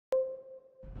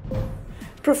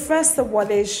Professor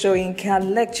Wale Soyinka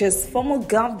lectures former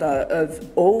governor of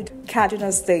Old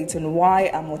Kaduna State on why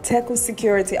a Moteco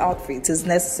security outfit is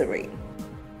necessary.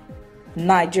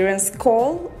 Nigerians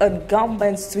call on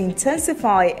governments to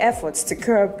intensify efforts to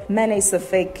curb menace of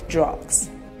fake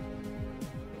drugs.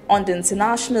 On the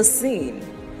international scene,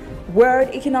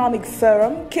 World Economic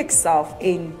Forum kicks off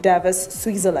in Davos,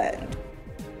 Switzerland.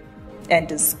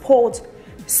 And in sport,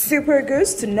 Super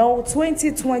Eagles to know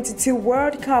 2022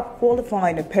 World Cup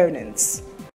qualifying opponents.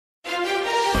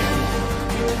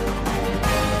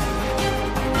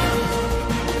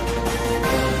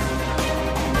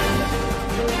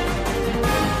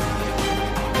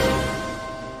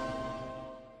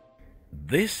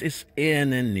 This is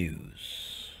ANN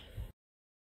News.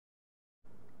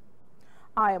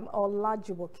 I am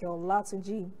Olajumoke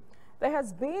Olatunji. There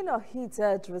has been a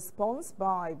heated response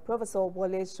by Professor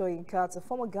Wale Soyinka to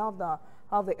former governor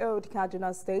of the Old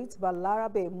Kaduna State,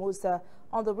 Balarabe Musa,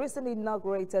 on the recently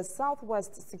inaugurated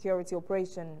Southwest Security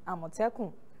Operation,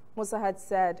 Amotekun. Musa had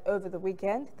said over the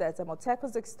weekend that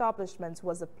Amotekun's establishment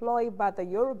was a ploy by the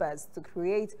Yorubas to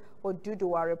create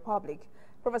Oduduwa Republic.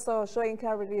 Professor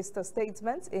Soyinka released a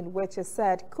statement in which he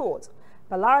said, quote,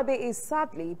 "Balarabe is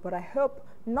sadly, but I hope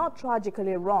not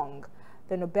tragically wrong."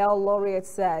 The Nobel laureate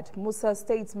said Musa's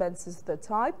statement is the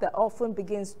type that often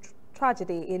begins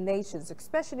tragedy in nations,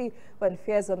 especially when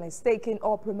fears are mistaken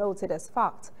or promoted as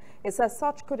fact. It says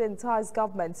such could entice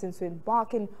governments into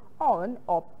embarking on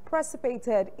or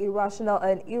precipitated irrational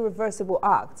and irreversible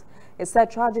acts. It said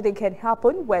tragedy can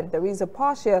happen when there is a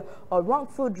partial or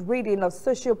wrongful reading of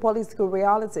socio-political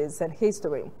realities and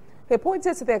history. He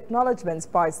pointed to the acknowledgements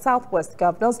by Southwest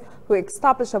governors who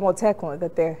established Amotekun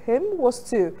that their aim was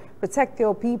to protect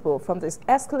their people from this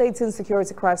escalating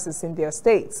security crisis in their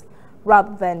states,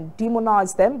 rather than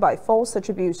demonize them by false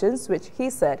attributions, which he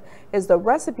said is the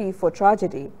recipe for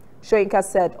tragedy. Soyinka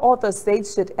said other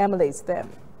states should emulate them.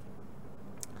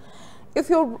 If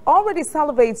you're already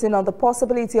salivating on the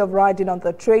possibility of riding on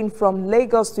the train from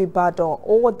Lagos to Ibadan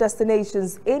or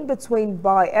destinations in between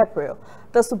by April,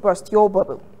 this will burst your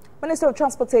bubble. Minister of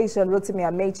Transportation Rotimi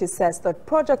Amechi says the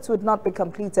project would not be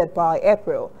completed by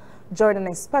April. During an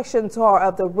inspection tour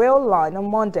of the rail line on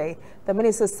Monday, the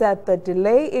minister said the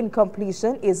delay in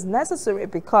completion is necessary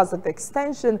because of the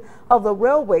extension of the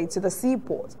railway to the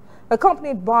seaport.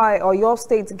 Accompanied by Oyo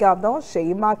State Governor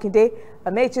Seyi Makinde,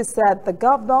 Amechi said the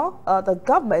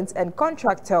government and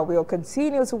contractor will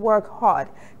continue to work hard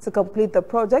to complete the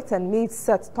project and meet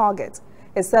set targets.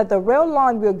 He said the rail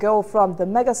line will go from the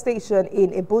mega station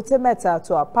in Ebute Metta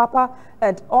to Apapa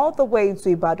and all the way to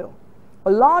Ibadan. A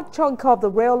large chunk of the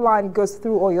rail line goes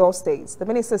through Oyo State. The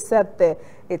minister said the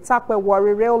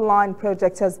Itakpe-Warri rail line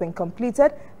project has been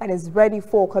completed and is ready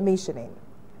for commissioning.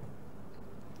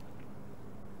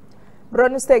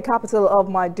 Borno State capital of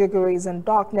Maiduguri is in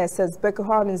darkness as Boko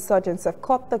Haram insurgents have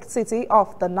cut the city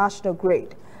off the national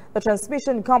grid. The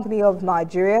Transmission Company of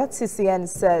Nigeria, TCN,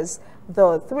 says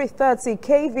the 330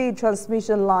 kV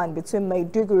transmission line between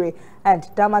Maiduguri and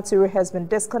Damaturu has been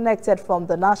disconnected from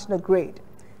the national grid.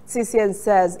 TCN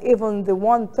says even the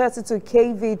 132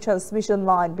 kV transmission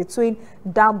line between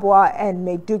Damboa and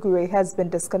Maiduguri has been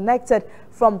disconnected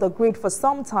from the grid for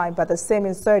some time by the same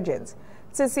insurgents.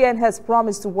 TCN has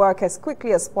promised to work as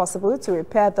quickly as possible to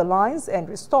repair the lines and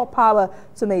restore power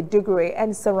to Maiduguri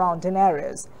and surrounding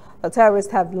areas. The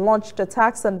terrorists have launched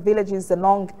attacks on villages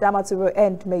along Damaturu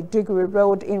and Maiduguri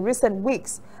Road in recent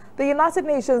weeks. The United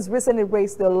Nations recently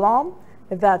raised the alarm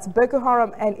that Boko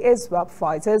Haram and ISWAP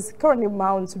fighters currently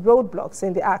mount roadblocks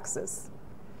in the axis.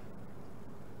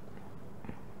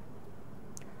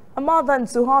 More than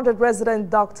 200 resident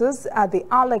doctors at the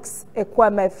Alex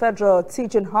Ekweme Federal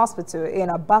Teaching Hospital in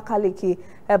Abakaliki,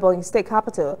 Ebonyi State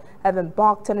Capital, have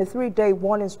embarked on a 3-day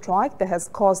warning strike that has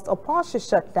caused a partial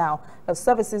shutdown of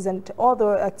services and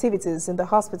other activities in the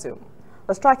hospital.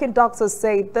 The striking doctors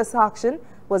say this action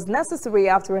was necessary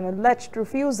after an alleged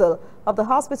refusal of the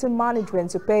hospital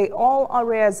management to pay all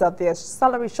arrears of their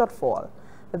salary shortfall.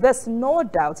 This, no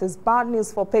doubt, is bad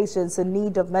news for patients in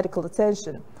need of medical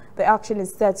attention. The action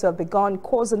is said to have begun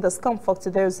causing discomfort to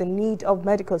those in need of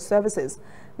medical services.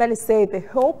 Many say they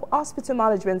hope hospital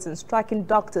management and striking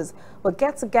doctors will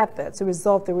get together to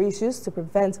resolve their issues to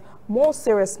prevent more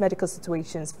serious medical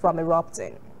situations from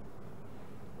erupting.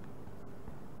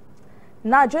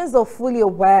 Nigerians are fully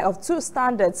aware of two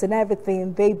standards in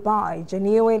everything they buy,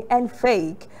 genuine and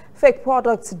fake. Fake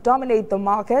products dominate the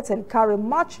market and carry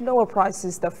much lower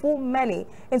prices that fool many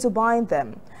into buying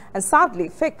them. And sadly,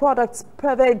 fake products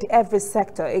pervade every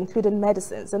sector, including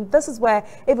medicines. And this is where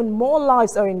even more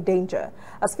lives are in danger.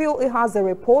 As Fuel has the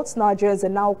reports, Nigerians are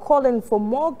now calling for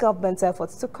more government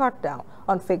efforts to crack down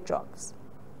on fake drugs.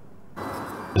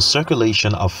 The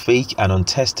circulation of fake and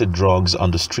untested drugs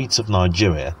on the streets of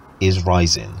Nigeria is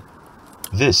rising.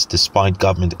 This despite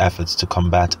government efforts to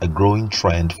combat a growing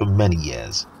trend for many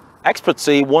years. Experts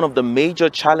say one of the major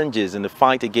challenges in the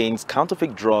fight against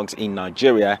counterfeit drugs in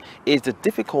Nigeria is the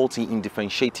difficulty in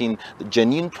differentiating the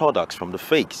genuine products from the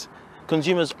fakes.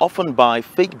 Consumers often buy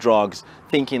fake drugs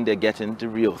thinking they're getting the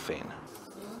real thing.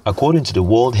 According to the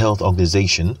World Health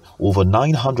Organization, over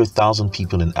 900,000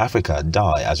 people in Africa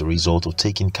die as a result of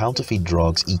taking counterfeit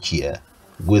drugs each year.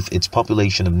 With its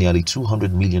population of nearly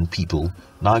 200 million people,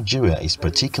 Nigeria is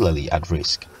particularly at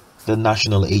risk. The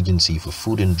National Agency for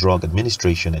Food and Drug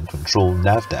Administration and Control,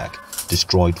 NAFDAC,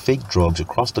 destroyed fake drugs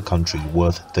across the country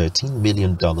worth $13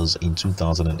 million in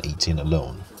 2018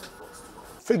 alone.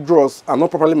 Fake drugs are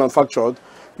not properly manufactured.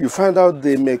 You find out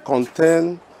they may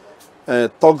contain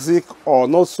toxic or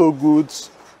not so good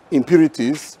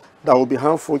impurities that will be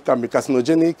harmful, can be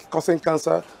carcinogenic, causing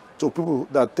cancer to people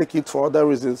that take it for other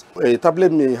reasons. A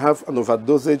tablet may have an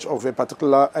overdosage of a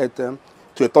particular item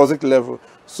to a toxic level.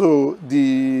 So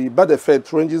the bad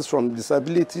effect ranges from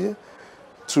disability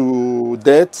to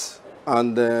death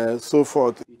and so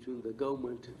forth.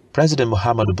 President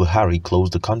Muhammadu Buhari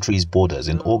closed the country's borders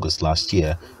in August last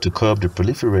year to curb the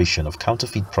proliferation of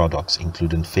counterfeit products,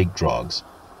 including fake drugs.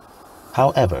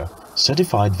 However,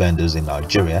 certified vendors in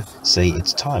Nigeria say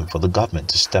it's time for the government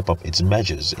to step up its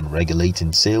measures in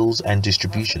regulating sales and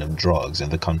distribution of drugs in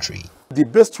the country. The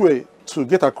best way to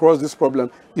get across this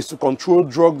problem is to control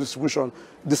drug distribution,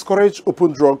 discourage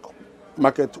open drug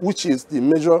market, which is the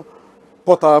major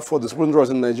portal for distributing drugs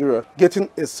in Nigeria. Getting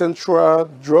a central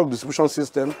drug distribution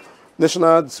system,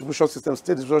 national distribution system,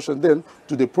 state distribution, then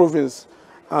to the province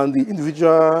and the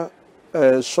individual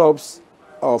shops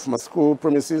of pharmaceutical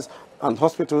premises and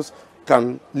hospitals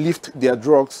can lift their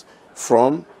drugs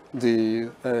from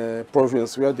the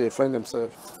province where they find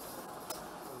themselves.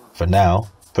 For now,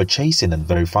 purchasing and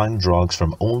verifying drugs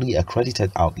from only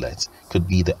accredited outlets could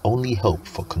be the only hope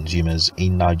for consumers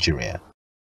in Nigeria.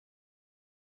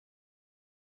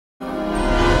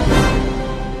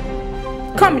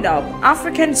 Coming up,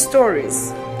 African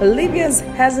stories. Libyans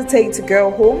hesitate to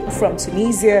go home from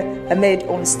Tunisia amid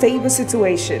unstable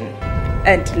situation.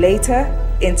 And later,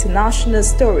 international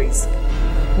stories.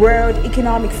 World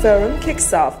Economic Forum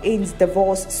kicks off in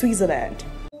Davos, Switzerland.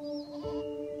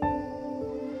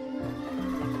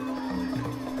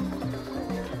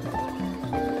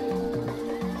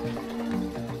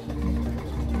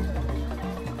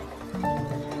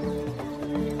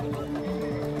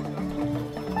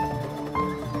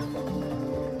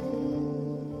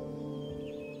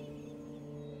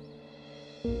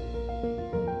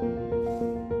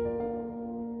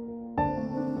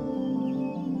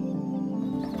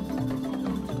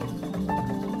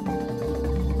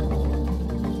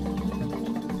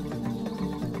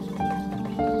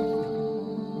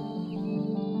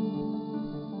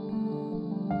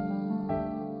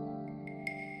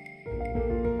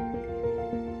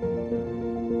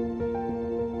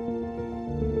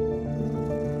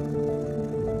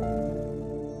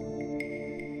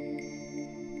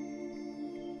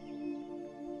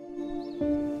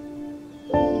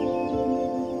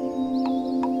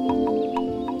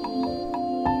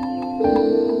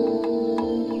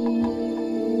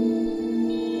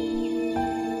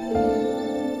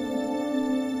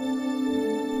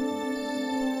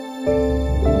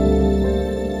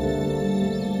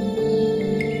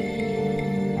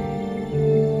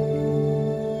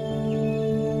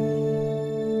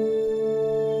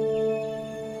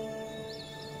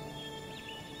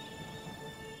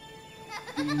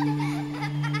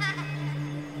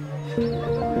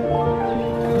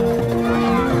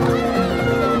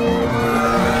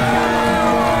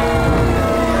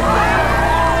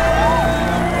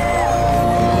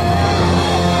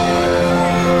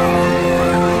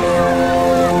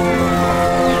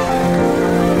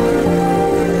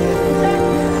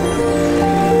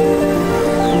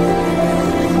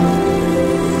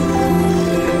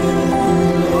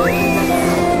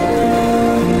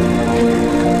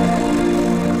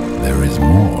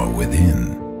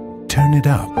 Turn it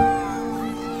up.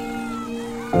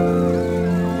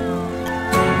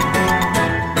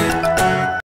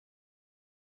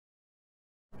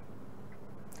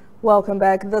 Welcome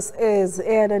back. This is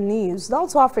ANN News. Now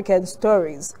to African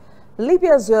stories.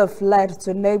 Libyans who have fled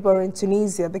to neighboring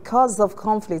Tunisia because of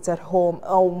conflict at home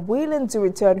are unwilling to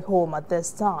return home at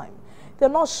this time. They're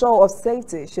not sure of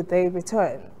safety should they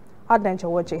return. Adnan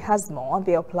Chawaji has more on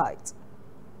their plight.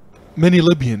 Many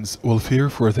Libyans will fear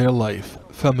for their life,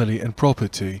 family and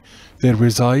property. They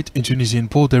reside in Tunisian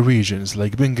border regions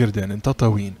like Ben Guerden and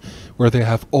Tatawin, where they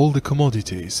have all the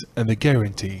commodities and the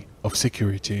guarantee of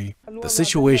security. The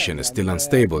situation is still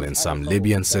unstable in some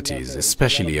Libyan cities,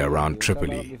 especially around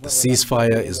Tripoli. The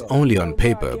ceasefire is only on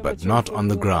paper but not on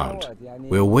the ground.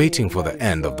 We are waiting for the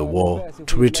end of the war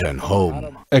to return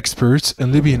home. Experts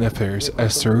in Libyan affairs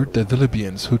assert that the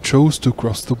Libyans who chose to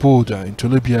cross the border into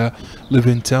Libya live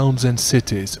in towns and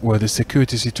cities where the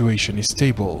security situation is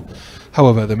stable.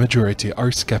 However, the majority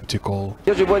are skeptical.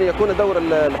 The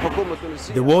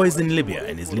war is in Libya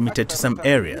and is limited to some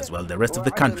areas while the rest of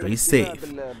the country is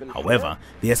safe. However,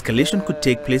 the escalation could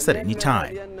take place at any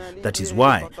time. That is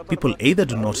why people either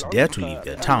do not dare to leave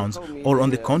their towns or, on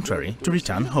the contrary, to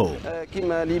return home.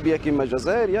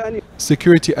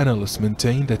 Security analysts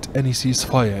maintain that any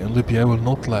ceasefire in Libya will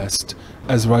not last,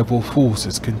 as rival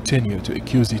forces continue to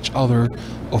accuse each other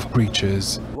of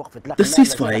breaches. The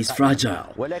ceasefire is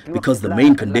fragile because the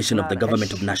main condition of the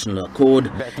Government of National Accord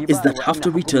is that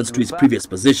Haftar returns to his previous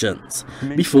positions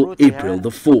before April the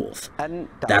 4th.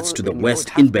 That's to the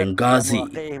west in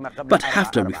Benghazi. But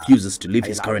Haftar refuses to leave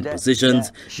his current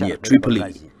positions near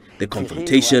Tripoli. The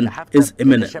confrontation is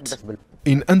imminent.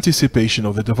 In anticipation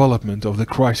of the development of the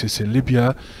crisis in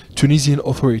Libya, Tunisian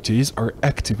authorities are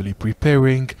actively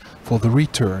preparing for the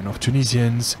return of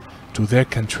Tunisians to their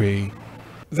country.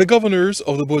 The governors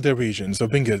of the border regions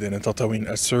of Ben Guerden and Tatawin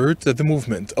assert that the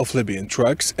movement of Libyan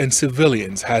trucks and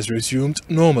civilians has resumed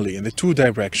normally in the two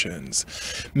directions.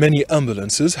 Many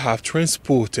ambulances have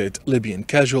transported Libyan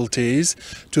casualties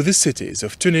to the cities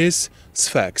of Tunis,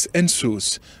 Sfax and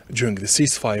Sousse during the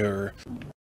ceasefire.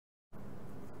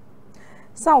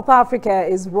 South Africa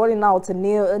is rolling out a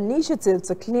new initiative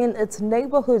to clean its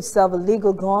neighborhoods of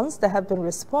illegal guns that have been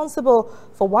responsible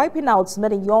for wiping out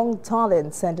many young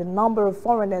talents and a number of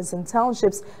foreigners in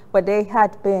townships where they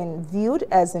had been viewed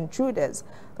as intruders.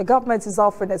 The government is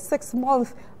offering a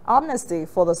 6-month amnesty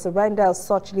for the surrender of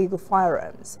such legal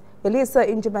firearms. Elisa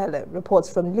Injamele reports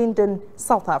from Linden,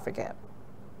 South Africa.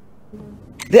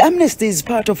 The amnesty is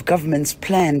part of government's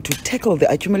plan to tackle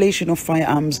the accumulation of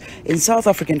firearms in South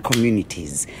African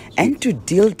communities and to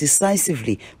deal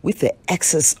decisively with the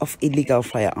excess of illegal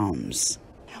firearms.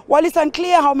 While it's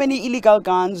unclear how many illegal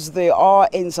guns there are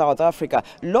in South Africa,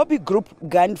 lobby group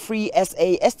Gun Free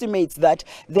SA estimates that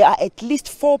there are at least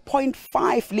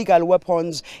 4.5 legal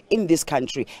weapons in this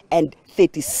country, and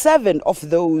 37 of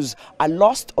those are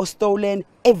lost or stolen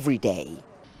every day.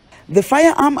 The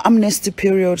firearm amnesty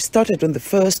period started on the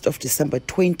 1st of December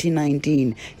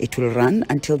 2019. It will run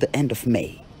until the end of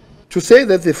May. To say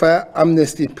that the fire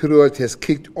amnesty period has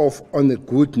kicked off on a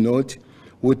good note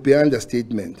would be an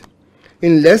understatement.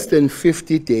 In less than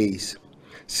 50 days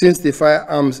since the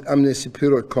firearms amnesty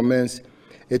period commenced,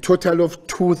 a total of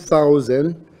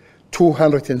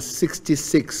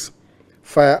 2,266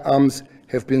 firearms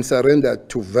have been surrendered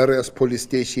to various police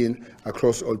stations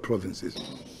across all provinces.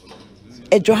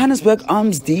 A Johannesburg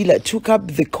arms dealer took up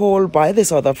the call by the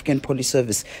South African Police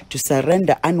Service to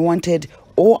surrender unwanted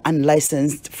or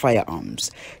unlicensed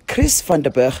firearms. Chris van der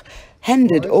Berg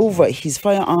handed over his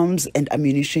firearms and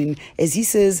ammunition as he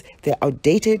says they're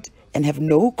outdated and have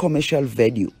no commercial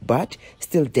value, but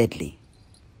still deadly.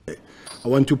 I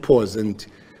want to pause and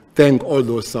thank all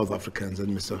those South Africans and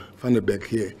Mr. van der Berg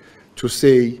here to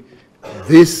say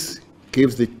this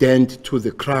gives the dent to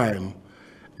the crime,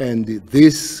 and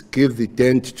this gives the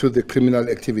dent to the criminal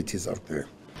activities out there.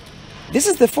 This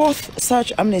is the fourth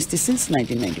such amnesty since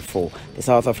 1994. The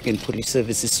South African Police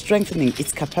Service is strengthening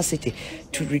its capacity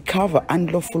to recover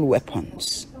unlawful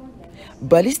weapons.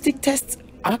 Ballistic tests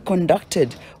are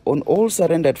conducted on all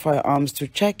surrendered firearms to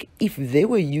check if they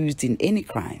were used in any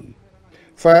crime.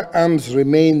 Firearms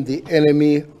remain the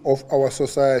enemy of our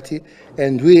society,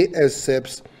 and we as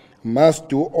SEPs must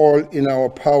do all in our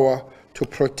power to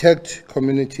protect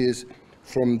communities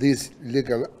from these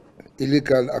illegal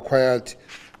acquired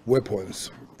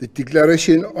weapons. The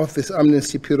declaration of this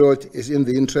amnesty period is in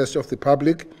the interest of the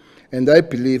public, and I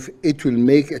believe it will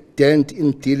make a dent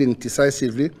in dealing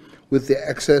decisively with the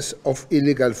excess of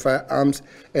illegal firearms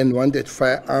and wanted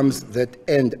firearms that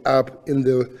end up in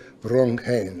the wrong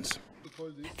hands.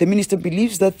 The minister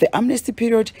believes that the amnesty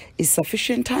period is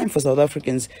sufficient time for South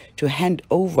Africans to hand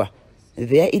over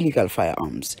their illegal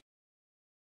firearms.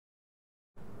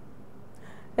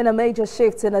 In a major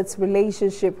shift in its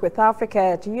relationship with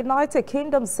Africa, the United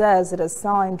Kingdom says it has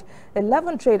signed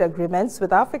 11 trade agreements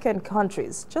with African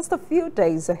countries just a few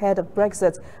days ahead of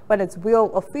Brexit, when it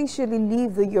will officially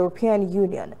leave the European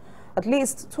Union. At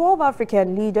least 12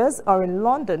 African leaders are in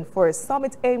London for a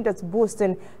summit aimed at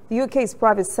boosting the UK's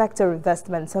private sector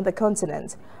investments on the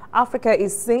continent. Africa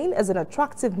is seen as an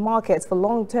attractive market for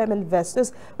long-term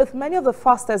investors, with many of the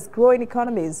fastest growing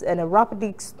economies and a rapidly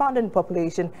expanding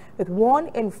population, with 1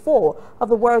 in 4 of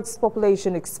the world's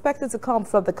population expected to come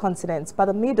from the continent by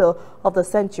the middle of the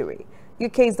century.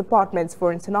 UK's Department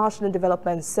for International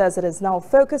Development says it is now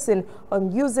focusing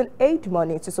on using aid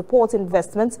money to support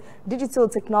investments, digital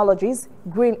technologies,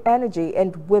 green energy,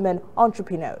 and women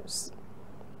entrepreneurs.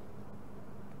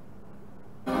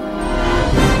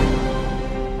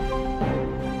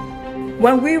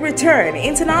 When we return,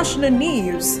 international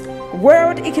news.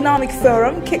 World Economic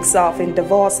Forum kicks off in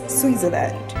Davos,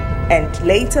 Switzerland. And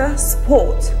later,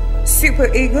 sport.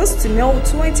 Super Eagles to know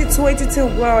 2022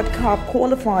 World Cup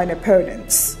qualifying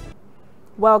opponents.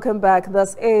 Welcome back.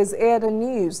 This is the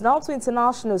News. Now to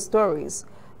international stories.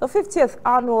 The 50th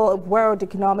annual World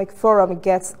Economic Forum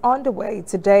gets underway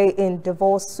today in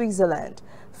Davos, Switzerland.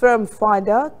 Forum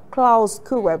founder Klaus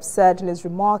Schwab said in his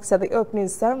remarks at the opening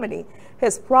ceremony he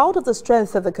is proud of the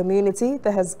strength of the community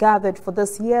that has gathered for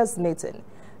this year's meeting.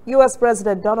 U.S.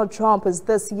 President Donald Trump is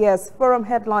this year's forum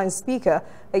headline speaker,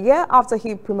 a year after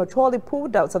he prematurely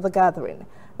pulled out of the gathering.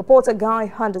 Reporter Guy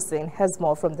Henderson has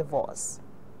more from Davos.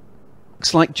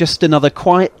 Looks like just another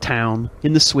quiet town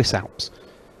in the Swiss Alps.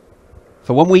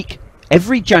 For 1 week,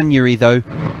 every January though,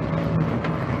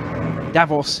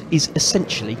 Davos is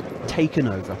essentially taken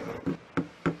over.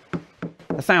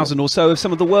 1,000 or so of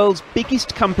some of the world's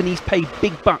biggest companies paid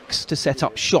big bucks to set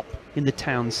up shop in the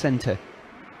town centre.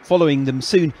 Following them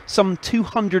soon, some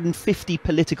 250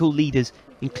 political leaders,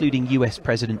 including US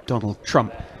President Donald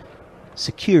Trump.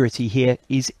 Security here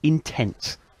is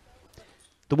intense.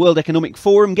 The World Economic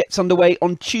Forum gets underway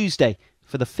on Tuesday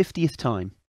for the 50th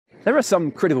time. There are some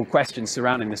critical questions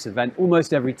surrounding this event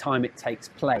almost every time it takes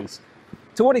place.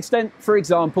 To what extent, for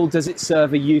example, does it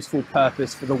serve a useful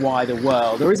purpose for the wider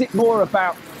world? Or is it more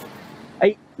about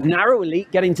a narrow elite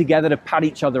getting together to pat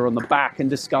each other on the back and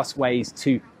discuss ways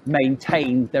to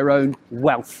maintain their own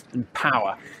wealth and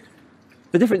power?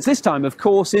 The difference this time, of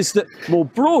course, is that more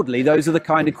broadly, those are the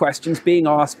kind of questions being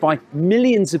asked by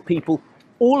millions of people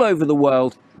all over the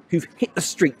world who've hit the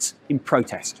streets in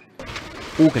protest.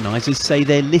 Organisers say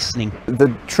they're listening.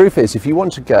 The truth is, if you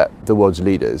want to get the world's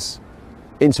leaders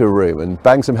into a room and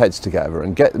bang some heads together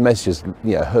and get the messages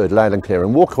heard loud and clear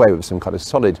and walk away with some kind of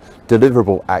solid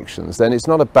deliverable actions, then it's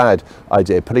not a bad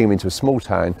idea putting them into a small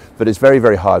town that it's very,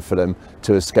 very hard for them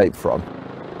to escape from.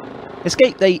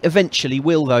 Escape they eventually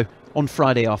will, though, on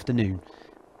Friday afternoon,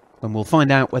 when we'll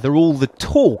find out whether all the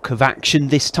talk of action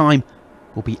this time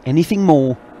will be anything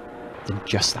more than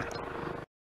just that.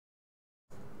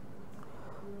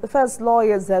 The first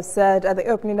lawyers have said at the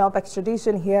opening of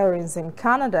extradition hearings in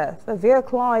Canada that their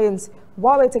client's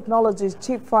Huawei Technologies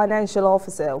Chief Financial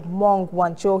Officer, Meng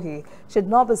Wanzhou, should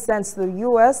not be sent to the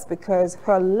U.S. because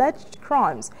her alleged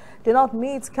crimes do not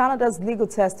meet Canada's legal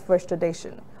test for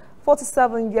extradition.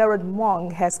 47-year-old Meng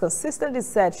has consistently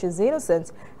said she's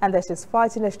innocent and that she's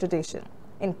fighting extradition,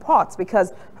 in part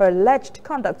because her alleged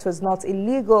conduct was not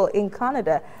illegal in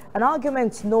Canada, an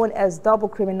argument known as double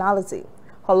criminality.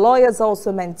 Her lawyers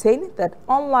also maintain that,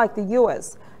 unlike the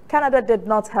U.S., Canada did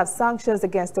not have sanctions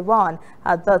against Iran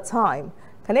at that time.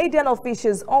 Canadian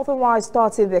officials authorized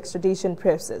starting the extradition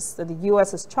process. The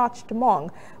U.S. has charged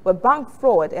Meng with bank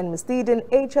fraud and misleading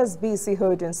HSBC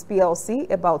Holdings plc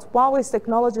about Huawei's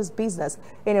technologies business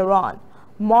in Iran.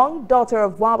 Meng, daughter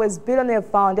of Huawei's billionaire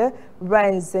founder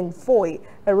Ren Zhengfei,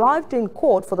 arrived in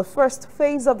court for the first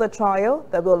phase of the trial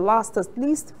that will last at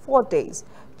least 4 days.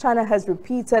 China has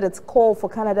repeated its call for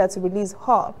Canada to release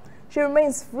her. She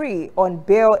remains free on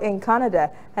bail in Canada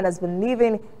and has been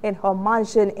living in her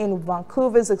mansion in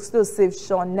Vancouver's exclusive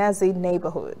Shaughnessy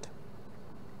neighborhood.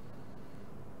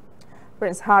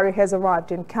 Prince Harry has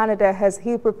arrived in Canada as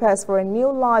he prepares for a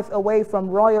new life away from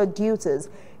royal duties.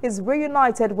 He's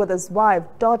reunited with his wife,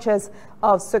 Duchess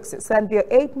of Sussex, and their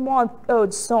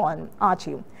 8-month-old son,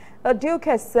 Archie. The Duke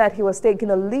has said he was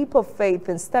taking a leap of faith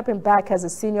in stepping back as a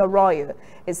senior royal.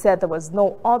 He said there was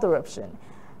no other option.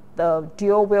 The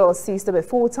duo will cease to be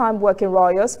full-time working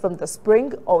royals from the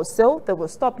spring. Also, they will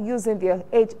stop using their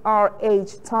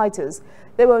HRH titles.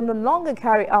 They will no longer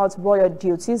carry out royal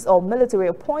duties or military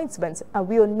appointments and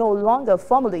will no longer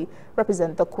formally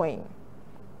represent the Queen.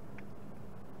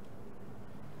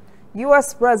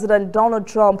 U.S. President Donald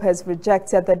Trump has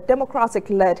rejected the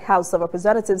Democratic-led House of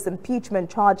Representatives impeachment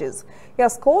charges. He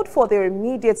has called for their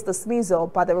immediate dismissal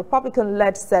by the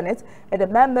Republican-led Senate in a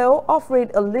memo offering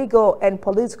a legal and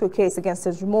political case against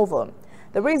his removal.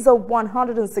 There is a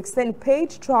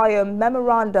 116-page trial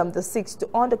memorandum that seeks to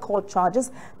undercut charges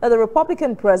that the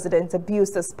Republican president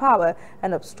abused his power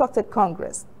and obstructed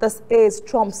Congress. This is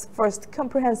Trump's first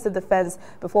comprehensive defense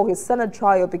before his Senate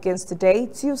trial begins today,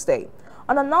 Tuesday.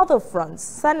 On another front,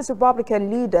 Senate Republican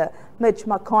leader Mitch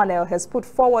McConnell has put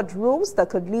forward rules that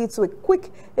could lead to a quick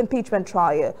impeachment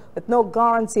trial, with no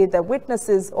guarantee that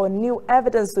witnesses or new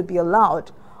evidence would be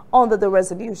allowed. Under the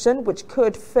resolution, which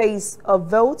could face a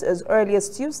vote as early as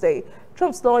Tuesday,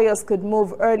 Trump's lawyers could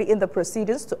move early in the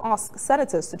proceedings to ask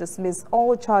senators to dismiss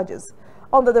all charges.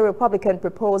 Under the Republican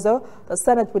proposal, the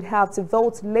Senate would have to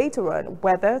vote later on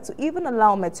whether to even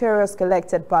allow materials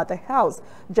collected by the House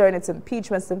during its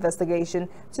impeachment investigation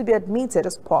to be admitted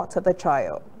as part of the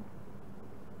trial.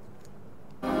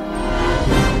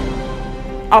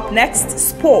 Up next,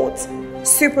 sport.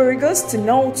 Super Eagles to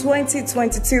know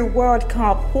 2022 World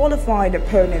Cup qualifying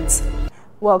opponents.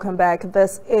 Welcome back.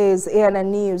 This is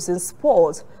ANN News in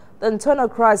Sport. The internal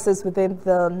crisis within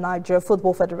the Nigeria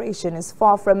Football Federation is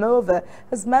far from over,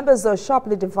 as members are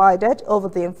sharply divided over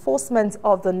the enforcement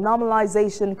of the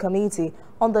Normalization Committee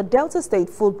on the Delta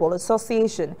State Football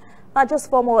Association. Nigeria's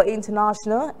former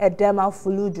international Edema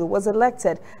Fuluju was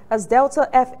elected as Delta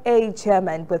FA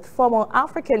chairman, with former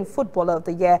African Footballer of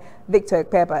the Year Victor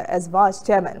Ekpeba as vice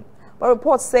chairman. But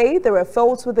reports say there are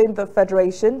faults within the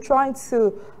federation trying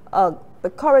to the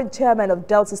current chairman of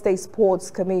Delta State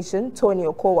Sports Commission, Tony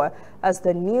Okowa, as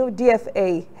the new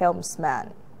DFA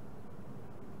helmsman.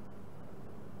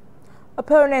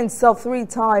 Opponents of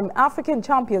three-time African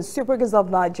champion Super Eagles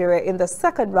of Nigeria in the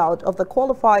second round of the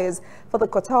qualifiers for the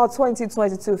Qatar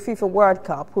 2022 FIFA World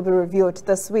Cup will be revealed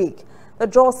this week. The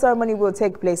draw ceremony will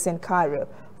take place in Cairo.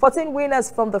 14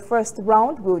 winners from the first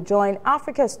round will join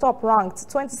Africa's top-ranked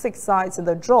 26 sides in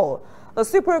the draw. The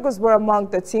Super Eagles were among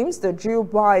the teams that drew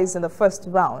buys in the first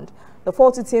round. The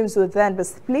 40 teams will then be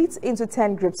split into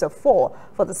 10 groups of 4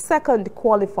 for the second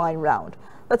qualifying round.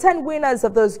 The 10 winners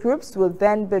of those groups will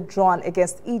then be drawn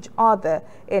against each other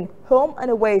in home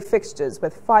and away fixtures,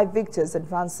 with 5 victors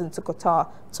advancing to Qatar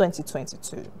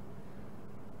 2022.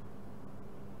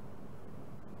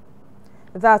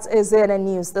 That is ANN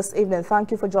News this evening.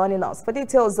 Thank you for joining us. For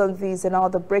details on these and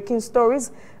other breaking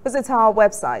stories, visit our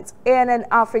website,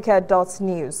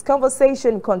 annafrica.news.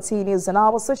 Conversation continues on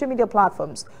our social media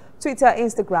platforms, Twitter,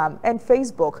 Instagram, and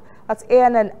Facebook at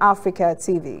ANN Africa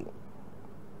TV.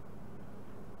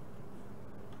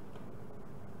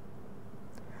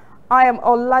 I am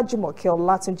Olajumoke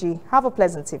Olatunji. Have a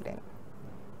pleasant evening.